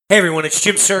Hey everyone, it's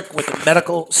Jim Cirk with the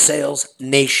Medical Sales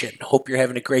Nation. Hope you're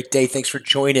having a great day. Thanks for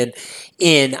joining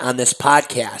in on this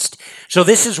podcast. So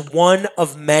this is one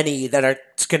of many that are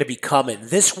going to be coming.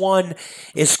 This one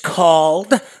is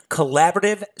called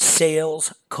Collaborative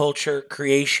Sales Culture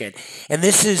Creation. And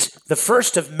this is the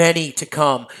first of many to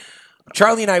come.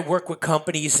 Charlie and I work with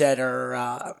companies that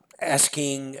are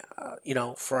asking,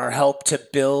 for our help to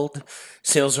build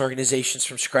sales organizations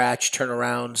from scratch,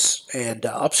 turnarounds, and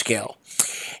upscale.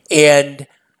 And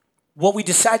what we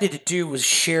decided to do was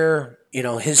share,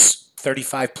 his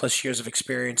 35 plus years of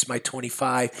experience, my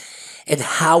 25, and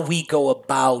how we go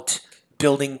about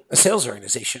building a sales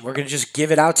organization. We're going to just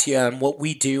give it out to you on what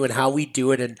we do and how we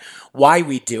do it and why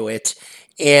we do it.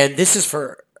 And this is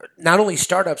for not only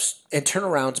startups and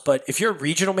turnarounds, but if you're a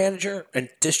regional manager and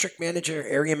district manager,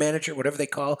 area manager, whatever they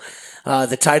call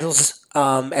the titles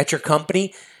at your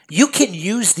company, you can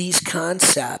use these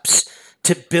concepts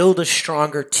to build a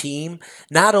stronger team,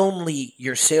 not only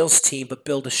your sales team, but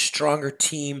build a stronger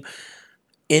team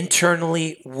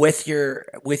internally with your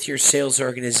sales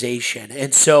organization.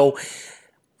 And so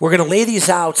we're going to lay these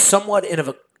out somewhat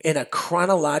in a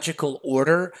chronological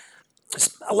order.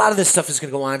 A lot of this stuff is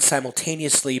going to go on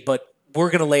simultaneously, but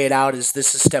we're going to lay it out as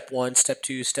this is step 1, step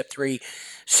 2, step 3.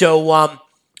 So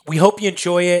we hope you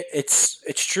enjoy it. It's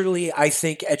truly, I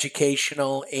think,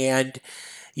 educational, and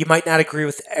you might not agree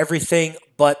with everything,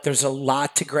 but there's a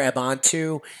lot to grab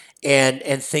onto and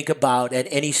think about at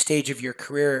any stage of your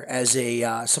career as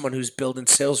a someone who's building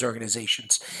sales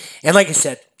organizations. And like I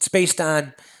said, it's based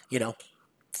on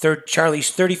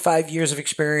Charlie's 35 years of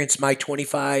experience, my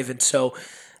 25, and so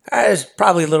there's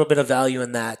probably a little bit of value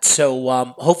in that.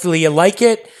 So hopefully you like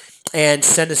it, and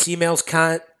send us emails,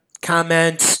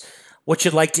 comments, what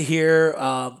you'd like to hear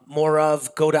more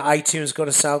of. Go to iTunes, go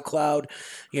to SoundCloud,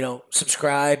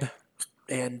 subscribe,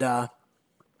 and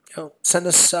send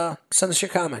us your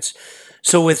comments.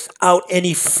 So without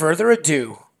any further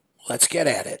ado, let's get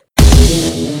at it.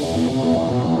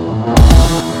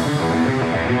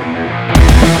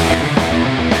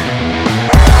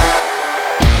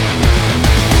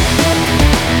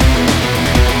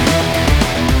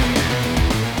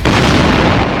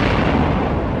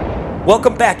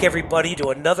 Welcome back, everybody, to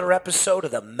another episode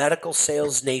of the Medical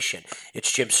Sales Nation.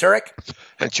 It's Jim Surik.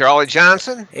 And Charlie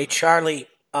Johnson. Hey, Charlie.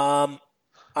 I'm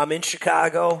in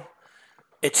Chicago.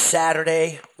 It's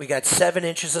Saturday. We got 7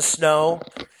 inches of snow.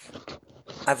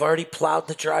 I've already plowed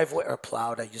the driveway,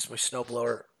 I used my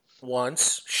snowblower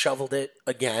once, shoveled it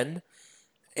again,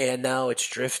 and now it's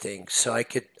drifting. So I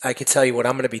could tell you what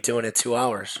I'm going to be doing in 2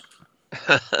 hours.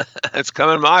 It's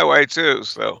coming my way, too,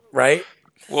 so. Right?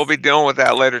 We'll be dealing with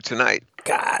that later tonight.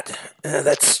 God,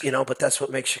 but that's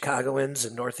what makes Chicagoans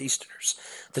and Northeasterners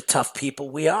the tough people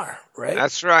we are, right?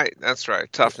 That's right.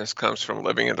 Toughness comes from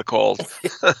living in the cold.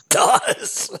 It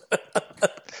does.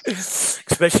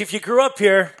 Especially if you grew up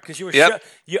here, because you were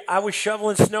I was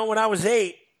shoveling snow when I was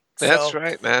 8. So. That's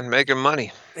right, man. Making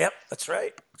money. Yep, that's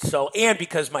right. So, and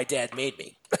because my dad made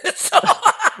me. So,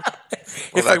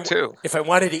 too. If I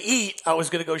wanted to eat, I was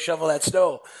going to go shovel that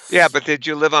snow. Yeah, but did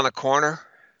you live on a corner?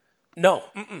 No.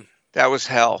 Mm-mm. That was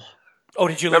hell. Oh,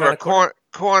 did you live on a corner?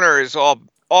 Corner is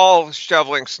all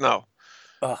shoveling snow.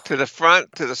 To the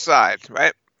front, to the side,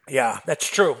 right? Yeah, that's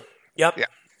true. Yep. Yeah.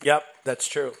 Yep, that's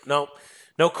true. No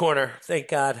corner. Thank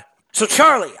God. So,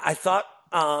 Charlie, I thought,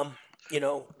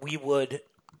 we would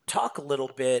talk a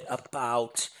little bit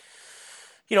about,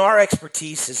 our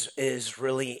expertise is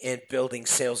really in building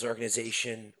sales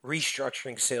organization,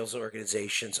 restructuring sales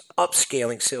organizations,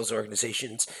 upscaling sales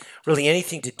organizations, really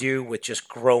anything to do with just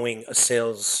growing a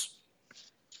sales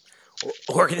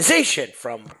organization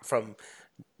from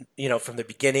the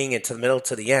beginning and to the middle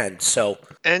to the end. So,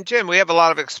 and Jim, we have a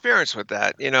lot of experience with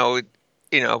that.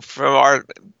 From our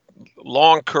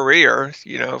long career,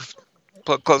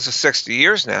 close to 60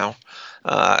 years now.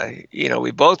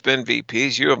 We've both been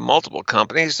VPs. You have multiple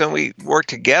companies, and we work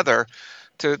together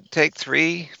to take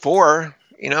 3, 4,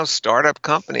 startup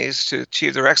companies to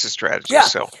achieve their exit strategy. Yeah.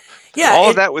 So,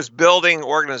 all of that was building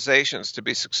organizations to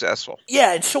be successful.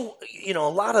 Yeah, and so a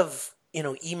lot of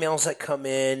emails that come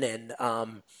in and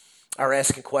are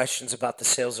asking questions about the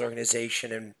sales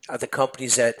organization and the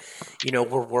companies that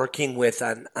we're working with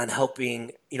on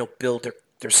helping build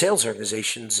their sales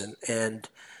organizations and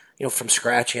from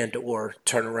scratch and or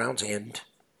turnarounds and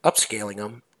upscaling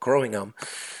them, growing them.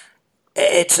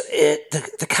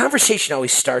 The conversation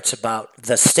always starts about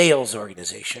the sales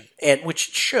organization, and which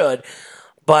it should,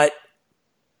 but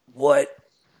what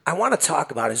I want to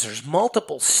talk about is there's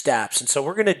multiple steps, and so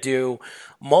we're going to do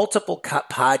multiple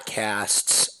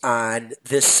podcasts on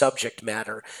this subject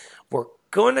matter. We're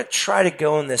going to try to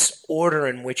go in this order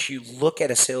in which you look at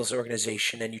a sales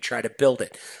organization and you try to build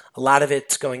it. A lot of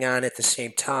it's going on at the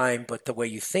same time, but the way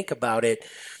you think about it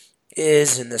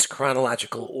is in this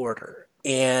chronological order.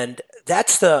 And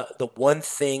that's the one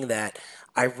thing that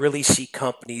I really see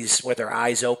companies with their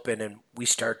eyes open and we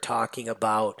start talking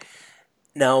about.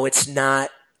 No, it's not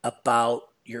about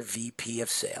your VP of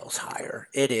sales hire.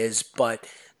 It is, but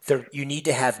you need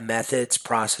to have methods,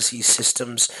 processes,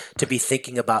 systems to be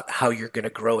thinking about how you're going to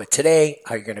grow it today,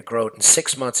 how you're going to grow it in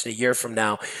 6 months and a year from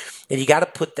now. And you got to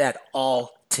put that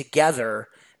all together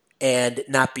and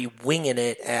not be winging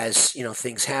it as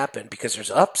things happen, because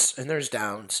there's ups and there's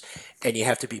downs and you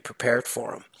have to be prepared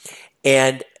for them.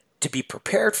 And to be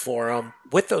prepared for them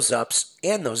with those ups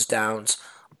and those downs,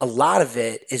 a lot of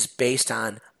it is based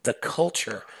on the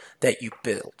culture that you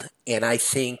build. And I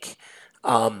think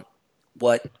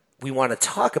what we want to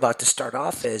talk about to start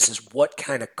off is what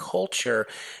kind of culture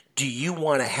do you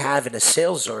want to have in a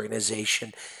sales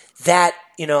organization that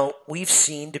we've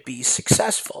seen to be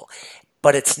successful.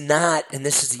 But it's not, and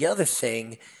this is the other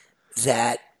thing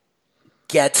that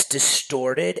gets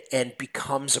distorted and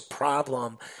becomes a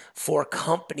problem for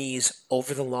companies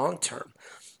over the long term.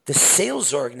 The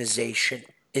sales organization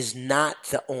is not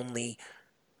the only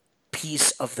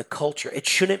piece of the culture. It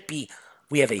shouldn't be,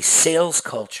 we have a sales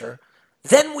culture,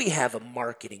 then we have a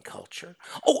marketing culture.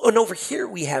 Oh, and over here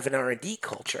we have an R&D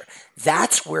culture.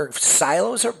 That's where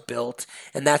silos are built,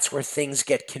 and that's where things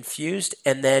get confused.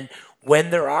 And then when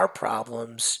there are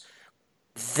problems,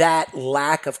 that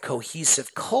lack of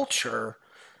cohesive culture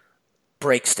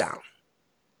breaks down.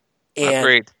 And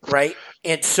Agreed. right?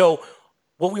 And so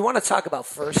what we want to talk about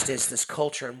first is this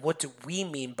culture, and what do we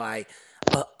mean by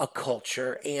a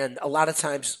culture? And a lot of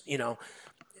times,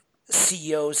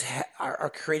 CEOs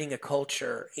are creating a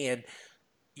culture, and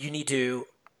you need to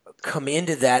come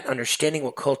into that understanding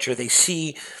what culture they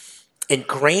see,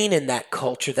 ingrain in that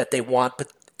culture that they want,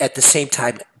 but at the same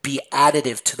time be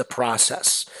additive to the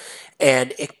process,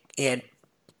 and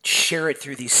share it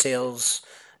through these sales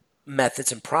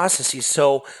methods and processes.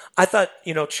 So I thought,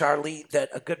 Charlie, that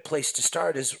a good place to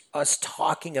start is us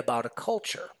talking about a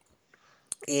culture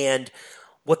and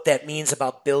what that means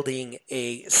about building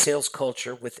a sales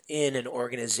culture within an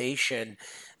organization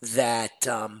that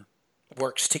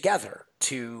works together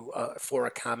for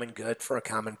a common good, for a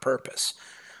common purpose.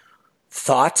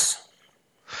 Thoughts?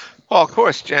 Well, of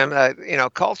course, Jim.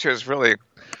 Culture is really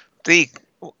the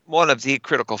one of the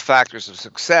critical factors of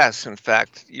success. In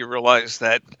fact, you realize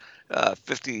that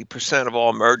 50% of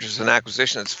all mergers and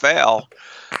acquisitions fail,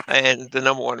 and the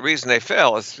number one reason they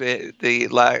fail is the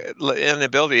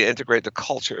inability to integrate the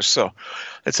culture. So,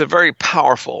 it's a very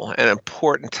powerful and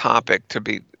important topic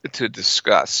to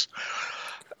discuss.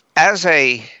 As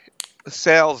a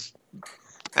sales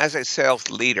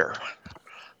leader,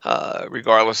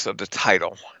 regardless of the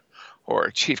title or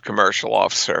chief commercial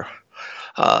officer,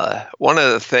 one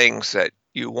of the things that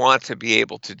you want to be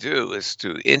able to do is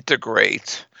to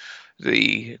integrate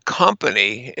the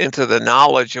company into the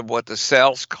knowledge of what the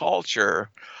sales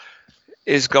culture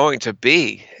is going to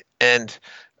be, and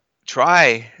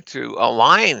try to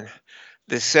align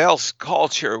the sales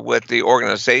culture with the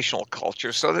organizational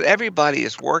culture so that everybody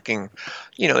is working,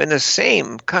 in the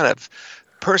same kind of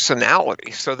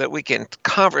personality, so that we can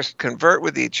converse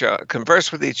with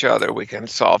each other, we can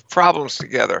solve problems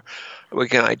together, we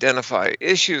can identify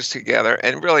issues together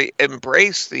and really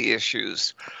embrace the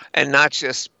issues and not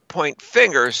just point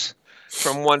fingers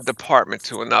from one department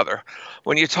to another.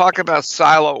 When you talk about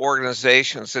silo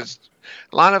organizations,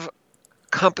 a lot of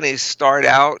companies start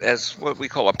out as what we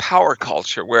call a power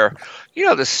culture, where the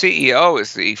CEO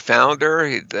is the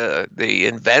founder, the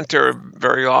inventor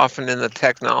very often in the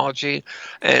technology,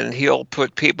 and he'll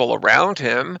put people around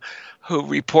him who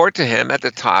report to him at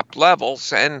the top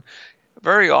levels. And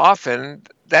very often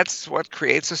that's what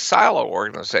creates a silo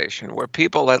organization, where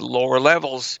people at lower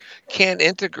levels can't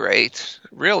integrate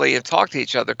really and talk to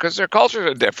each other because their cultures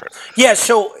are different. Yeah,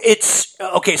 so it's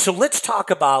okay. So let's talk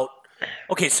about.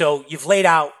 Okay, so you've laid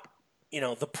out,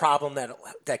 the problem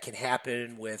that can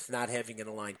happen with not having an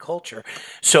aligned culture.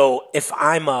 So if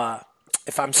I'm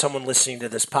someone listening to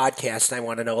this podcast and I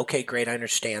want to know, okay, great, I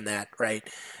understand that, right?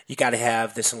 You got to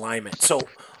have this alignment. So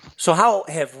how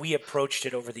have we approached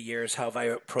it over the years? How have I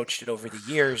approached it over the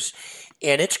years?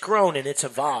 And it's grown and it's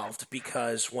evolved,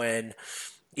 because when,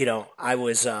 I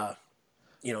was,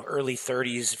 early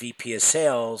 30s VP of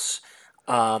sales,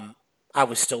 I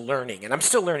was still learning, and I'm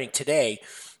still learning today,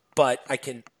 but I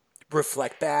can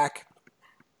reflect back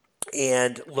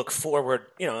and look forward,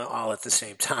 all at the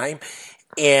same time,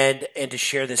 and to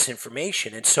share this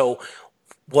information. And so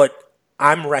what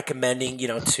I'm recommending,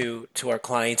 to our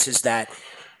clients is that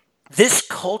this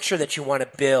culture that you want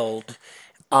to build,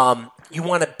 you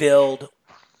want to build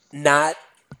not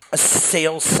a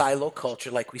sales silo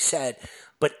culture, like we said,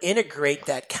 but integrate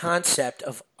that concept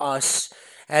of us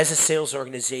as a sales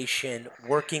organization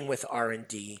working with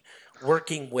R&D,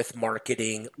 working with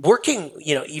marketing, working,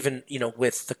 even,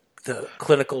 with the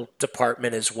clinical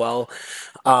department as well,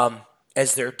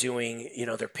 as they're doing,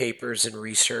 their papers and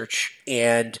research,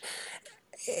 and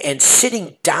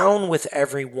sitting down with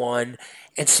everyone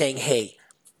and saying, hey,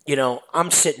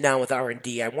 I'm sitting down with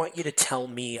R&D. I want you to tell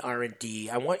me R&D.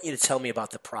 I want you to tell me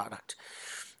about the product.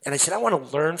 And I said, I want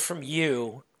to learn from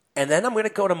you. And then I'm going to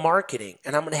go to marketing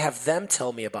and I'm going to have them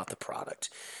tell me about the product.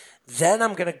 Then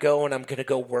I'm going to go and I'm going to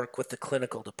go work with the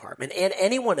clinical department and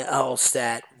anyone else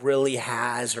that really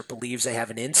has or believes they have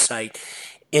an insight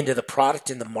into the product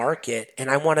in the market. And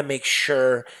I want to make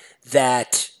sure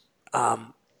that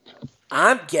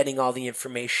I'm getting all the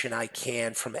information I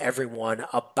can from everyone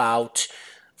about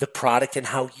the product and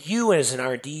how you as an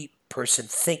R&D person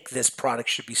think this product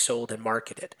should be sold and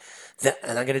marketed.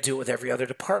 And I'm going to do it with every other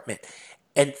department.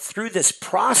 And through this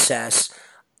process,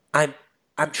 I'm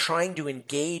trying to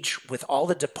engage with all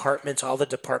the departments, all the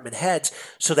department heads,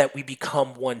 so that we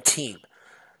become one team.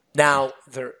 Now,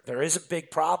 there is a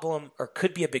big problem, or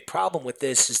could be a big problem with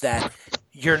this, is that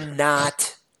I'm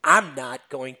not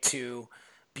going to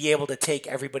be able to take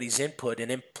everybody's input and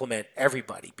implement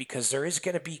everybody, because there is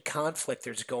going to be conflict.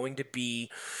 There's going to be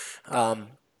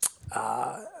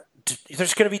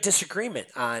disagreement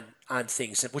on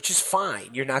things, which is fine.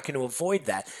 You're not going to avoid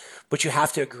that, but you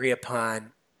have to agree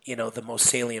upon the most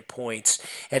salient points.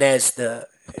 And as the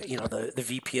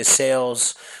VP of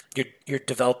sales, you're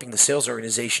developing the sales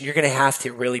organization, you're going to have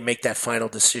to really make that final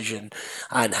decision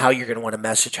on how you're going to want to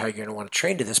message, how you're going to want to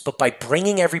train to this. But by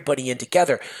bringing everybody in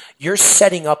together, you're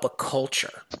setting up a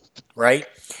culture, right?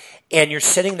 And you're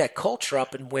setting that culture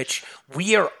up in which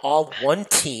we are all one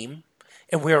team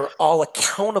and we are all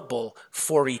accountable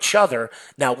for each other.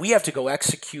 Now, we have to go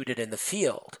execute it in the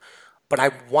field, but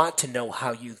I want to know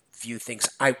how you view things.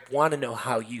 I want to know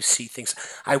how you see things.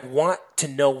 I want to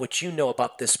know what you know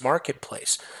about this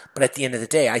marketplace. But at the end of the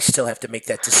day, I still have to make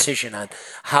that decision on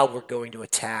how we're going to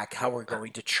attack, how we're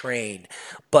going to train.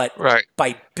 But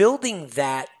by building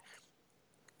that,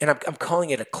 and I'm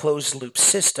calling it a closed loop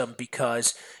system,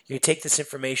 because you take this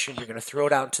information, you're going to throw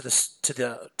it out into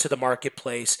the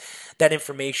marketplace. That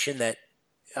information that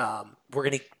we're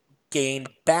going to gain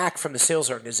back from the sales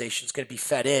organization is going to be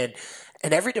fed in.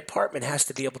 And every department has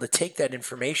to be able to take that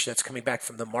information that's coming back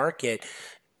from the market,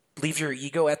 leave your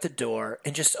ego at the door,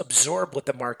 and just absorb what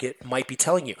the market might be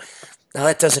telling you. Now,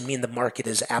 that doesn't mean the market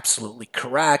is absolutely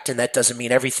correct, and that doesn't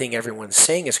mean everything everyone's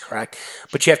saying is correct,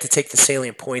 but you have to take the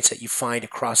salient points that you find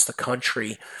across the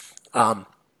country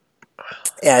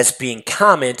as being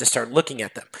common to start looking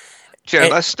at them. Jim,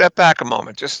 let's step back a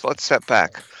moment. Let's step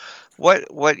back.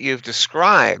 What you've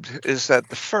described is that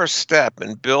the first step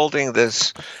in building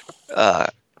this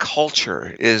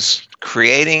culture is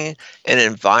creating an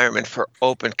environment for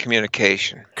open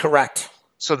communication. Correct.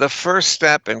 So the first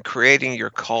step in creating your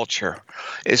culture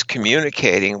is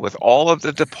communicating with all of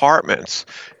the departments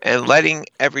and letting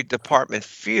every department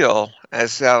feel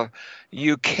as though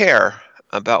you care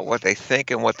about what they think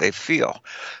and what they feel,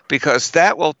 because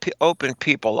that will open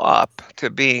people up to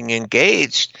being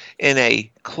engaged in a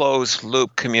closed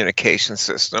loop communication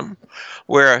system,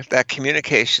 where that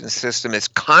communication system is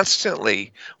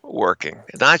constantly working,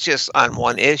 not just on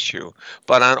one issue,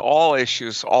 but on all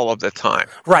issues all of the time.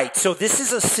 Right. So this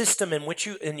is a system in which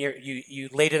you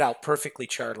laid it out perfectly,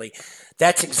 Charlie.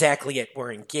 That's exactly it.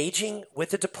 We're engaging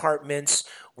with the departments.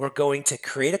 We're going to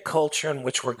create a culture in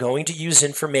which we're going to use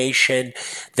information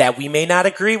that we may not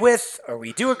agree with, or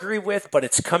we do agree with, but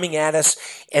it's coming at us,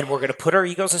 and we're going to put our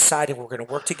egos aside and we're going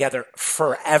to work together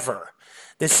forever.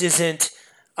 This isn't,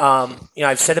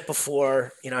 I've said it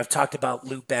before, I've talked about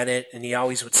Lou Bennett, and he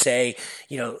always would say,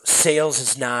 sales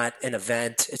is not an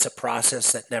event, it's a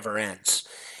process that never ends.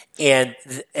 And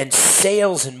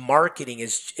sales and marketing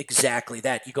is exactly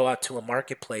that. You go out to a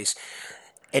marketplace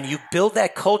and you build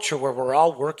that culture where we're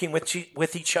all working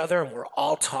with each other and we're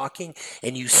all talking,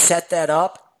 and you set that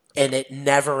up and it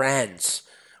never ends,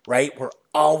 right? We're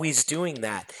always doing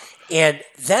that. And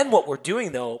then what we're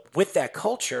doing, though, with that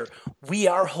culture, we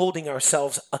are holding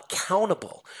ourselves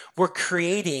accountable. We're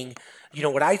creating,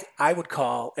 what I would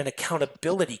call an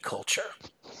accountability culture,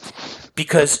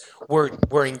 because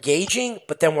we're engaging,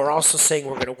 but then we're also saying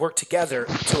we're going to work together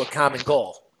to a common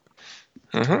goal.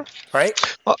 Mm-hmm. Right?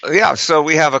 Well, yeah. So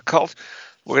we have a cult.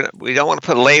 We don't want to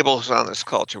put labels on this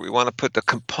culture. We want to put the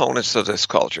components of this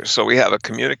culture. So we have a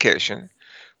communication.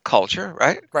 culture,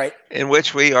 right? Right. In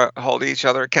which we hold each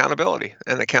other accountability,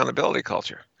 an accountability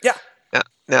culture. Yeah.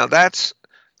 Now that's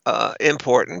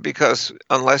important because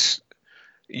unless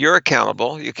you're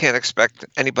accountable, you can't expect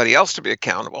anybody else to be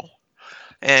accountable.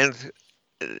 And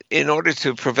in order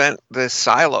to prevent the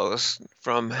silos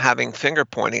from having finger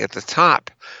pointing at the top,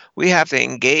 we have to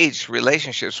engage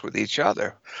relationships with each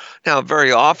other. Now,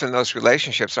 very often those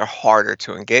relationships are harder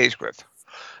to engage with.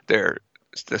 They're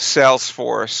the sales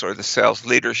force or the sales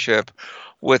leadership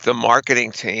with the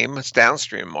marketing team. It's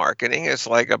downstream marketing. It's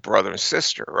like a brother and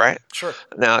sister, right? Sure.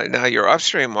 Now your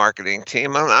upstream marketing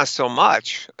team, well, not so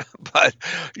much, but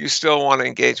you still want to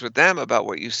engage with them about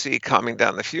what you see coming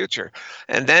down the future.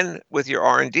 And then with your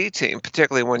R&D team,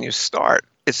 particularly when you start,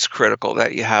 it's critical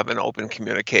that you have an open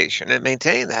communication and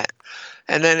maintain that.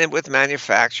 And then with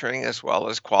manufacturing as well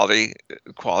as quality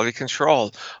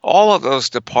control, all of those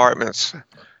departments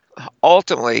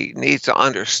ultimately need to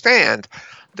understand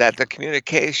that the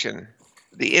communication,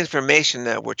 the information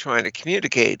that we're trying to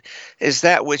communicate is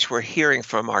that which we're hearing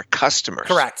from our customers.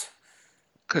 Correct.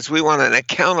 Because we want an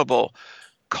accountable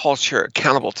culture,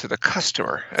 accountable to the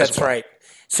customer as That's well. right.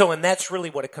 So, and that's really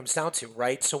what it comes down to,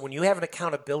 right? So, when you have an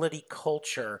accountability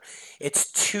culture,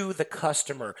 it's to the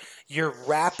customer. You're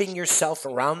wrapping yourself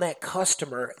around that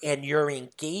customer and you're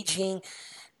engaging.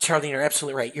 Charlie, you're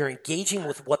absolutely right. You're engaging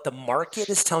with what the market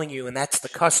is telling you, and that's the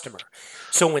customer.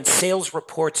 So, when sales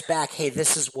reports back, hey,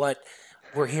 this is what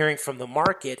we're hearing from the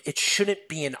market, it shouldn't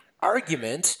be an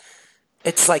argument.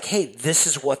 It's like, hey, this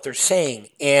is what they're saying.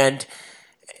 And,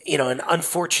 and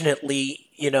unfortunately,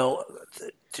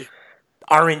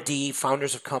 R&D,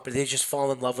 founders of companies, they just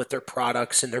fall in love with their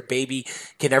products and their baby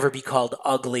can never be called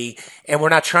ugly. And we're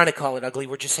not trying to call it ugly.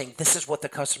 We're just saying this is what the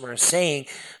customer is saying.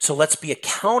 So let's be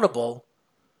accountable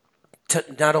to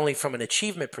not only from an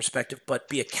achievement perspective, but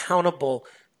be accountable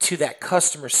to that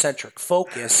customer-centric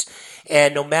focus.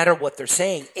 And no matter what they're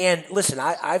saying, and listen,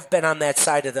 I've been on that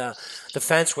side of the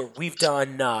fence where we've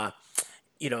done,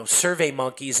 Survey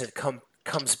Monkeys and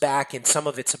comes back and some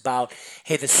of it's about,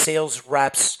 hey, the sales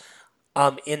reps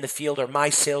in the field or my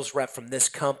sales rep from this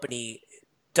company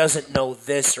doesn't know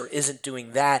this or isn't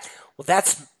doing that. Well,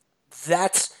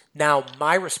 that's now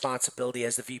my responsibility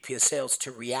as the VP of sales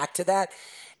to react to that,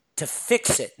 to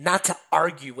fix it, not to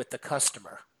argue with the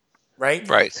customer, right?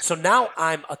 Right. So now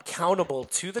I'm accountable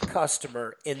to the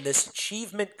customer in this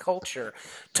achievement culture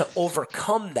to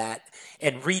overcome that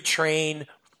and retrain,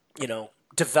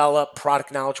 develop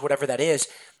product knowledge, whatever that is,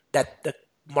 that the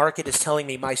market is telling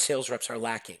me my sales reps are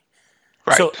lacking.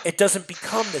 Right. So it doesn't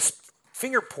become this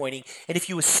finger pointing. And if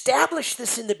you establish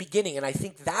this in the beginning, and I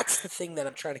think that's the thing that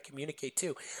I'm trying to communicate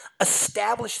too,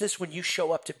 establish this when you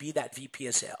show up to be that VP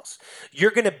of sales.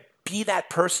 You're going to be that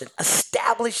person.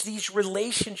 Establish these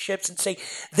relationships and say,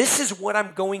 this is what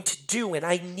I'm going to do, and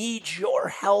I need your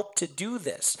help to do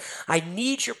this. I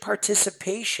need your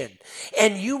participation.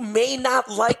 And you may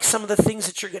not like some of the things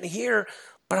that you're going to hear,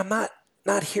 but I'm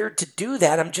not here to do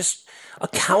that. I'm just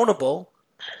accountable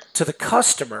to the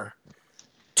customer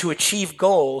to achieve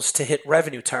goals, to hit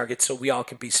revenue targets so we all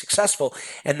can be successful.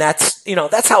 And that's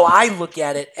how I look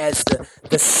at it as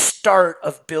the start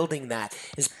of building that,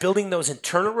 is building those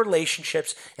internal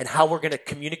relationships and how we're going to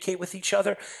communicate with each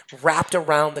other wrapped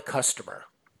around the customer.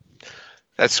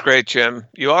 That's great, Jim.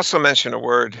 You also mentioned a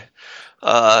word,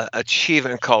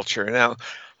 achievement culture. Now,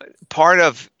 part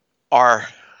of our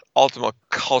ultimate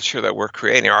culture that we're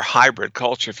creating, our hybrid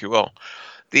culture, if you will,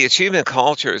 the achievement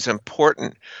culture is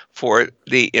important for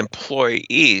the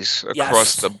employees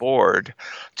across the board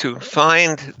to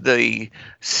find the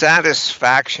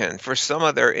satisfaction for some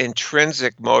of their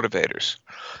intrinsic motivators.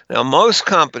 Now, most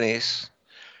companies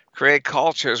create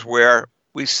cultures where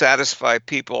we satisfy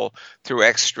people through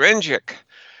extrinsic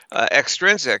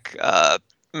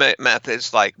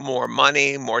methods like more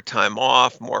money, more time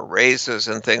off, more raises,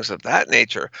 and things of that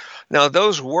nature. Now,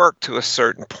 those work to a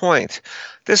certain point.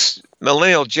 This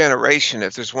millennial generation,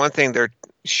 if there's one thing they're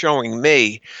showing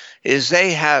me, is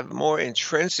they have more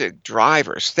intrinsic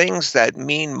drivers, things that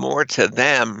mean more to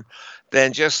them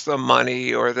than just the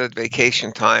money or the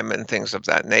vacation time and things of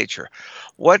that nature.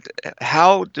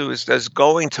 How does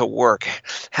going to work?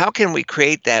 How can we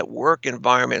create that work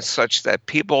environment such that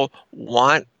people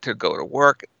want to go to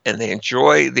work and they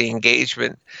enjoy the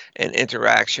engagement and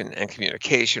interaction and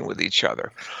communication with each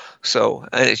other? So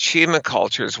an achievement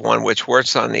culture is one which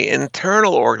works on the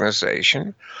internal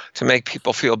organization to make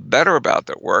people feel better about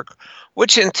their work,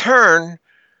 which in turn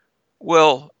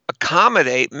will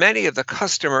accommodate many of the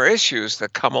customer issues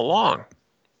that come along.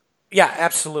 Yeah,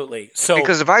 absolutely. So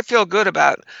Because if I feel good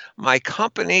about my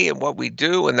company and what we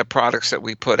do and the products that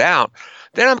we put out,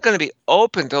 then I'm going to be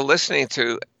open to listening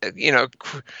to,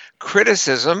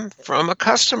 criticism from a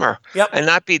customer yep, and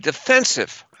not be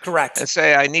defensive correct. and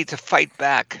say I need to fight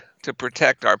back to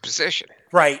protect our position.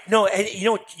 Right. No, and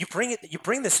you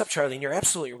bring this up, Charlie, and you're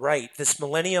absolutely right. This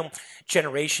millennium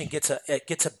generation gets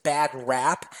a bad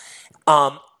rap.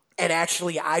 Um, and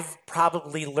actually, I've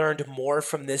probably learned more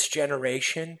from this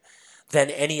generation than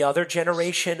any other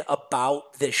generation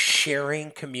about this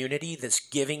sharing community, this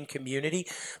giving community.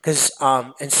 Because,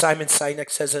 and Simon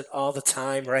Sinek says it all the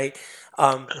time, right?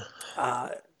 Um,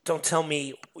 uh, don't tell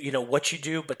me, what you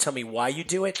do, but tell me why you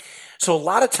do it. So a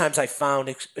lot of times I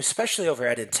found, especially over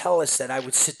at Intellis, that I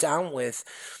would sit down with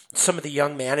some of the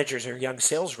young managers or young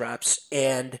sales reps,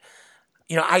 and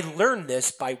I learned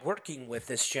this by working with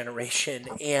this generation,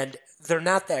 and they're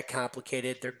not that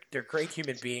complicated. They're great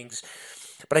human beings,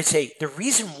 but I'd say the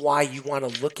reason why you want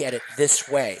to look at it this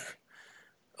way,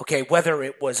 okay, whether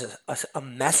it was a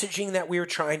messaging that we were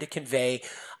trying to convey,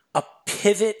 a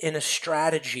pivot in a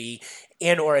strategy,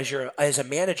 and or as a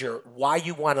manager, why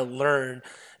you want to learn,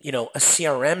 a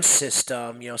CRM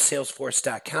system,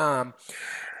 Salesforce.com,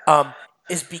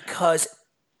 is because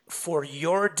for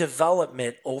your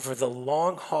development over the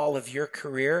long haul of your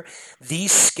career,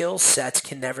 these skill sets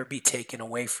can never be taken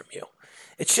away from you.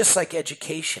 It's just like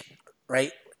education,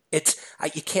 right?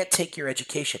 You can't take your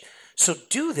education. So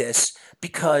do this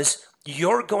because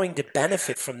you're going to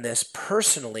benefit from this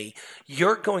personally.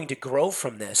 You're going to grow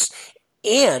from this.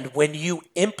 And when you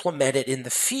implement it in the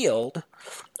field,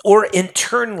 or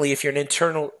internally, if you're an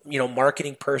internal,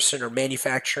 marketing person or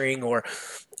manufacturing or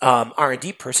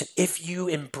R&D person, if you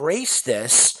embrace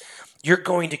this, you're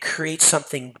going to create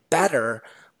something better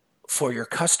for your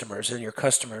customers and your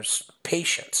customers'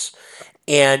 patients,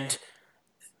 and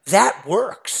that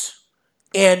works.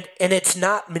 And it's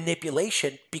not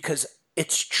manipulation because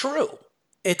it's true.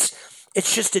 It's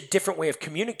it's just a different way of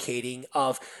communicating.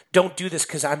 Of don't do this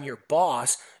because I'm your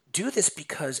boss. Do this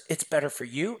because it's better for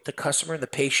you, the customer, the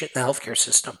patient, the healthcare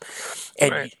system,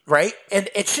 and Right. right. And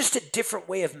it's just a different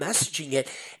way of messaging it.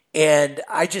 And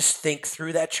I just think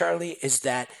through that, Charlie, is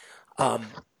that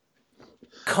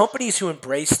companies who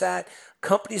embrace that,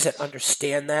 companies that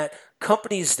understand that,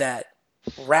 companies that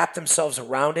wrap themselves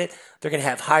around it, they're going to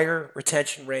have higher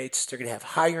retention rates, they're going to have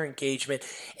higher engagement,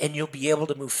 and you'll be able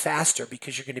to move faster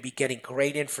because you're going to be getting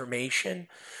great information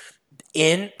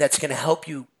in that's going to help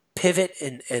you pivot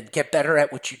and get better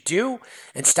at what you do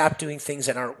and stop doing things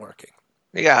that aren't working.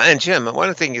 Yeah, and Jim, one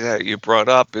of the things that you brought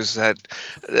up is that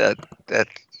that that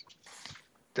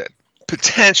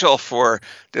potential for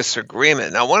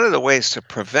disagreement. Now, one of the ways to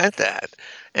prevent that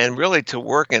and really to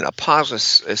work in a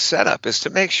positive setup is to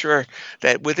make sure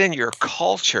that within your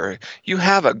culture you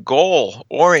have a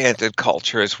goal-oriented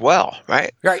culture as well,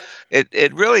 right? Right.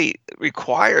 It really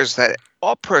requires that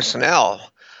all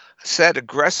personnel set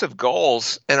aggressive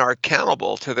goals and are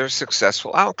accountable to their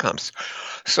successful outcomes.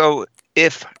 So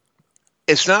if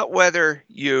it's not whether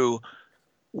you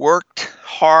worked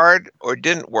hard or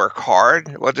didn't work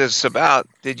hard. What it's about,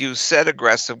 did you set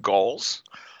aggressive goals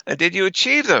and did you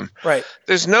achieve them? Right.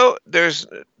 It's not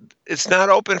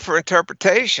open for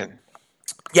interpretation.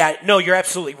 Yeah, no, you're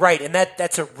absolutely right, and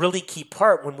that's a really key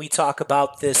part when we talk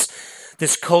about this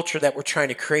culture that we're trying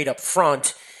to create up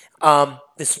front.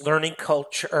 This learning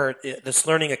culture, or this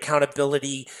learning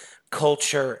accountability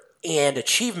culture and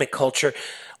achievement culture.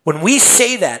 When we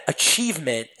say that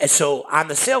achievement, and so on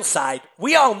the sales side,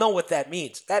 we all know what that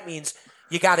means. That means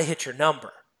you got to hit your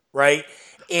number, right?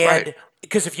 Right, And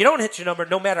because if you don't hit your number,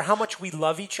 no matter how much we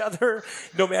love each other,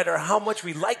 no matter how much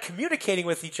we like communicating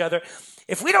with each other,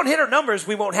 if we don't hit our numbers,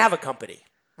 we won't have a company,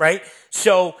 right?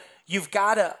 So you've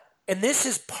got to, and this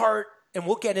is part, and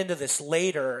we'll get into this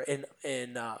later in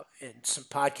some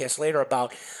podcasts later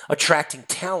about attracting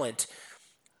talent.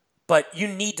 But you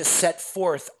need to set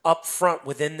forth up front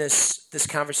within this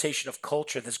conversation of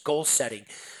culture, this goal setting.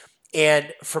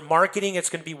 And for marketing, it's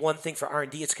going to be one thing. For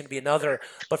R&D, it's going to be another.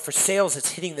 But for sales,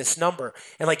 it's hitting this number.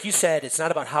 And like you said, it's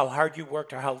not about how hard you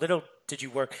worked or how little did you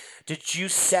work. Did you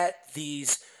set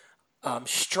these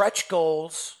stretch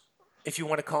goals, if you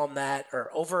want to call them that,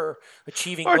 or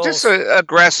overachieving or just goals?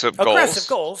 aggressive Aggressive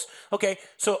goals. goals. Okay,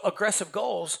 so aggressive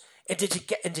goals. And did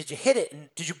you hit it? And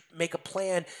did you make a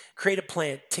plan, create a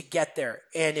plan to get there?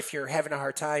 And if you're having a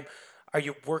hard time, are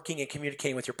you working and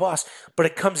communicating with your boss? But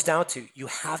it comes down to you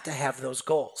have to have those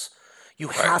goals. You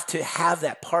Right. have to have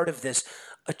that part of this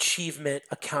achievement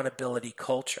accountability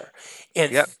culture.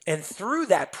 And Yep. and through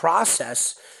that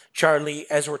process, Charlie,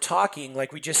 as we're talking,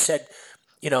 like we just said,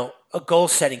 a goal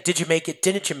setting. Did you make it?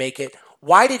 Didn't you make it?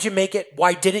 Why did you make it?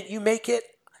 Why didn't you make it?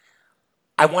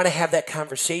 I want to have that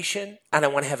conversation, and I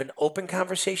want to have an open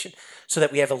conversation so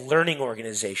that we have a learning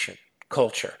organization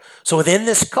culture. So within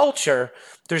this culture,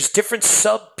 there's different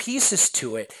sub pieces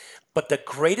to it. But the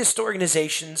greatest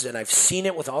organizations, and I've seen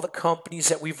it with all the companies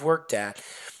that we've worked at,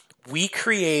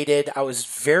 I was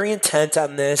very intent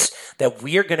on this, that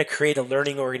we are going to create a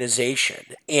learning organization.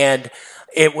 And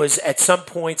it was at some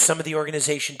point, some of the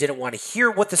organization didn't want to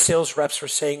hear what the sales reps were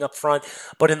saying up front,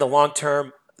 but in the long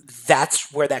term,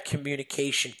 that's where that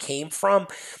communication came from.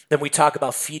 Then we talk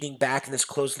about feeding back in this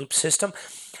closed loop system.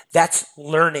 That's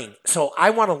learning. So I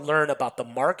want to learn about the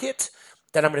market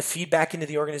that I'm going to feed back into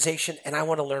the organization, and I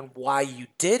want to learn why you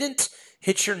didn't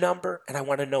hit your number, and I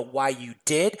want to know why you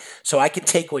did, so I can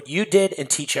take what you did and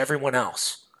teach everyone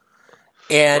else.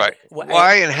 And right.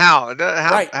 Why and how?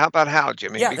 Right. How about how,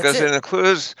 Jimmy? Yeah, because it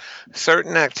includes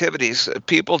certain activities that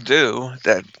people do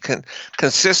that can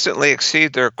consistently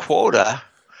exceed their quota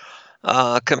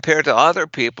compared to other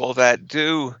people that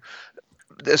do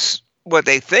this what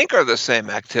they think are the same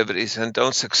activities and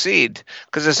don't succeed.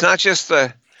 Because it's not just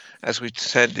as we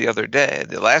said the other day,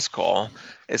 the last call,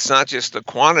 it's not just the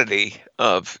quantity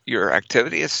of your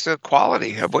activity, it's the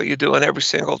quality of what you do on every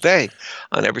single day,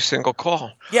 on every single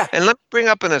call. Yeah. And let me bring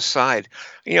up an aside.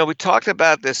 We talked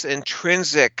about this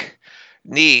intrinsic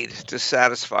need to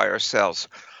satisfy ourselves.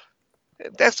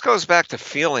 That goes back to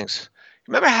feelings.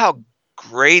 Remember how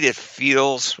great it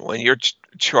feels when you're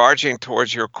charging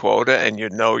towards your quota and you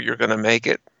know you're going to make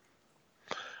it?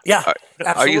 Yeah,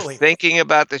 Are you absolutely. thinking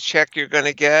about the check you're going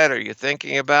to get? Are you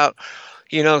thinking about,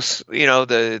 your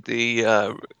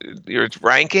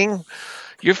ranking?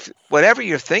 Whatever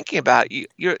you're thinking about,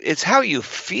 it's how you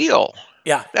feel.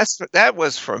 Yeah. That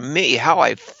was for me how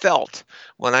I felt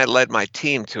when I led my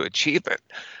team to achievement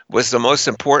was the most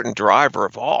important driver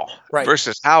of all, Right.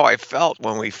 versus how I felt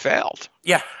when we failed.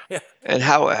 Yeah. Yeah. And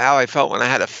how I felt when I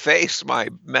had to face my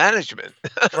management.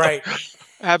 Right.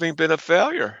 Having been a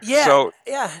failure. Yeah. So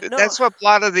Yeah. No. that's what a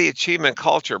lot of the achievement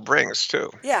culture brings too.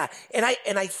 Yeah. And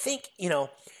I think,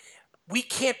 we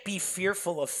can't be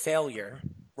fearful of failure,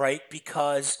 right?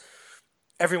 Because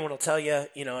everyone will tell you,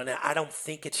 and I don't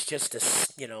think it's just a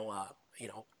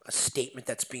statement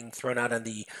that's being thrown out on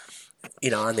the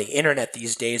internet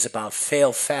these days about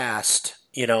fail fast,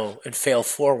 and fail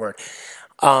forward.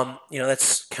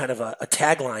 That's kind of a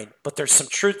tagline, but there's some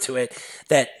truth to it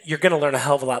that you're going to learn a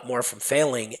hell of a lot more from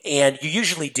failing. And you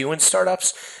usually do in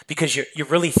startups because you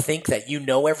really think that you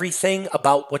know everything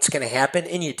about what's going to happen,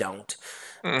 and you don't.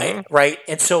 Mm-hmm. Right?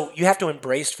 And so you have to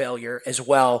embrace failure as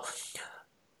well.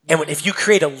 And if you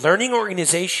create a learning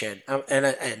organization,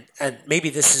 and maybe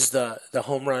this is the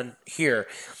home run here,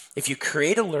 if you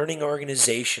create a learning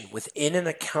organization within an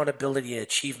accountability and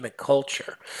achievement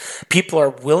culture, people are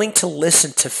willing to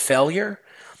listen to failure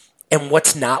and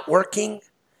what's not working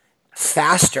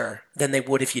faster than they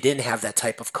would if you didn't have that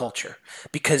type of culture.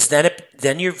 Because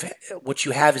what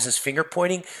you have is this finger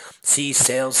pointing. See,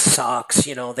 sales sucks.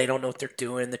 They don't know what they're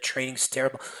doing. The training's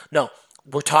terrible. No,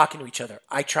 we're talking to each other.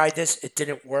 I tried this. It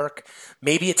didn't work.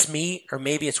 Maybe it's me or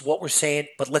maybe it's what we're saying,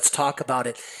 but let's talk about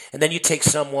it. And then you take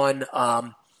someone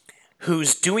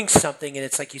who's doing something, and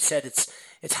it's like you said,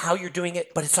 it's how you're doing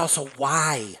it, but it's also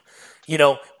why.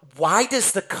 Why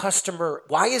is the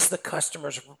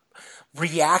customer's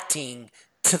reacting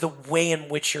to the way in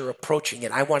which you're approaching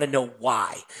it? I want to know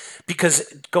why.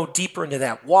 Because go deeper into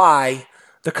that why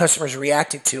the customer's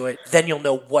reacting to it, then you'll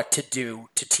know what to do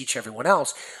to teach everyone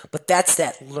else. But that's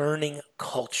that learning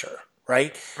culture,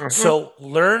 right? Mm-hmm. So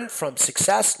learn from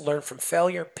success, learn from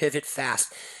failure, pivot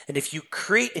fast. And if you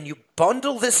create and you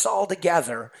bundle this all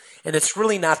together, and it's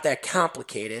really not that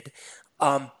complicated,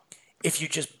 if you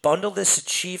just bundle this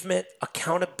achievement,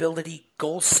 accountability,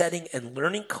 goal setting, and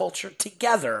learning culture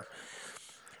together,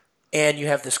 and you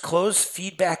have this closed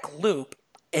feedback loop,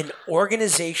 an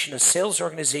organization, a sales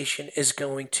organization is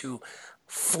going to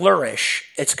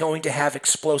flourish. It's going to have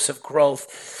explosive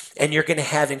growth, and you're going to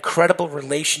have incredible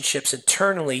relationships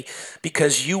internally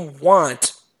because you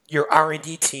want your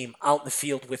R&D team out in the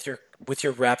field with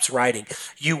your reps writing.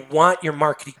 You want your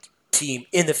marketing team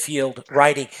in the field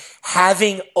writing,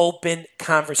 having open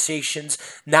conversations,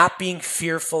 not being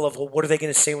fearful of, well, what are they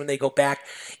going to say when they go back?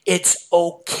 It's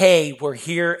okay. We're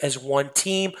here as one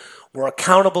team. We're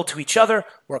accountable to each other.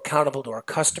 We're accountable to our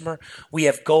customer. We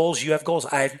have goals. You have goals.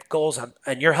 I have goals.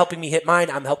 And you're helping me hit mine.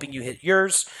 I'm helping you hit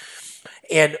yours.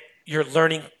 And you're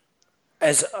learning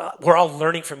as we're all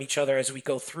learning from each other as we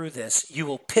go through this, you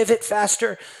will pivot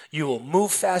faster, you will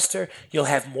move faster, you'll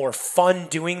have more fun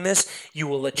doing this, you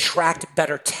will attract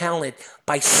better talent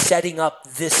by setting up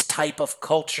this type of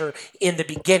culture in the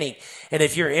beginning. And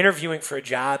if you're interviewing for a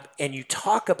job and you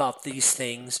talk about these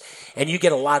things and you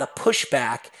get a lot of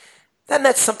pushback, then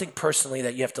that's something personally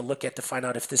that you have to look at to find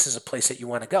out if this is a place that you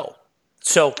want to go.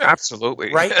 So,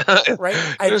 Absolutely. right,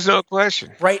 right, There's no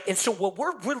question. right. And so, what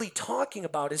we're really talking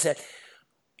about is that,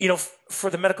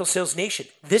 for the Medical Sales Nation,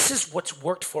 this is what's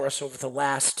worked for us over the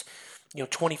last,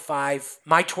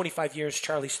 25 years,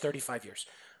 Charlie's 35 years.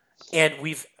 And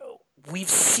we've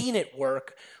seen it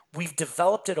work. We've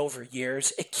developed it over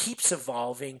years. It keeps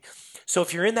evolving. So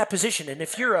if you're in that position, and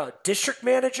if you're a district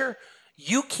manager,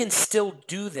 you can still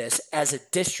do this as a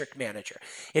district manager.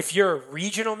 If you're a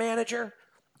regional manager,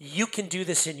 you can do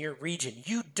this in your region.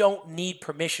 You don't need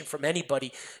permission from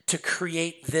anybody to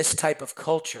create this type of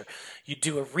culture. You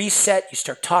do a reset, you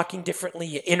start talking differently,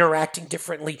 you're interacting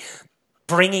differently,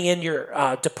 bringing in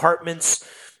your departments,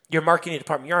 your marketing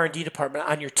department, your R&D department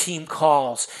on your team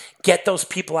calls. Get those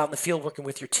people out in the field working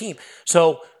with your team.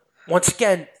 So once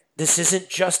again, this isn't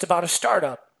just about a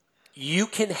startup. You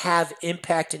can have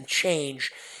impact and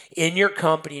change in your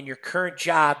company, in your current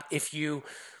job, if you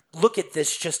look at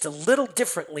this just a little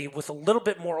differently with a little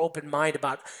bit more open mind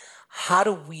about how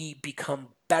do we become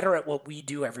better at what we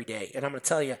do every day. And I'm going to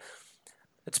tell you,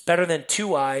 it's better than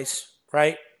 2 eyes,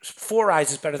 right? 4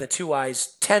 eyes is better than 2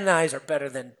 eyes. 10 eyes are better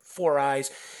than 4 eyes.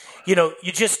 You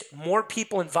just more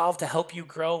people involved to help you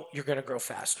grow, you're going to grow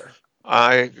faster.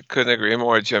 I couldn't agree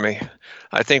more, Jimmy.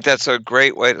 I think that's a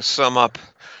great way to sum up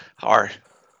our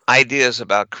ideas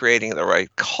about creating the right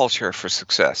culture for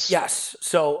success. Yes.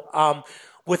 So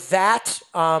with that,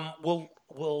 we'll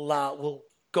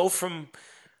go from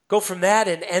that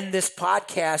and end this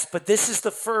podcast. But this is the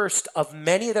first of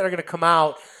many that are going to come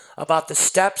out about the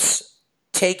steps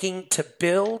taking to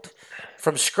build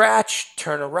from scratch,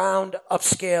 turn around,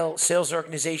 upscale sales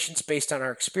organizations based on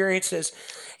our experiences.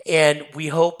 And we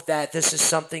hope that this is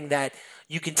something that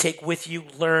you can take with you,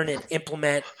 learn, and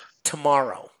implement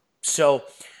tomorrow. So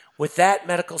with that,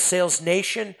 Medical Sales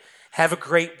Nation, have a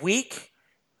great week.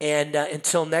 And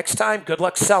until next time, good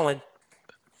luck selling.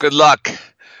 Good luck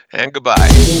and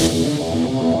goodbye.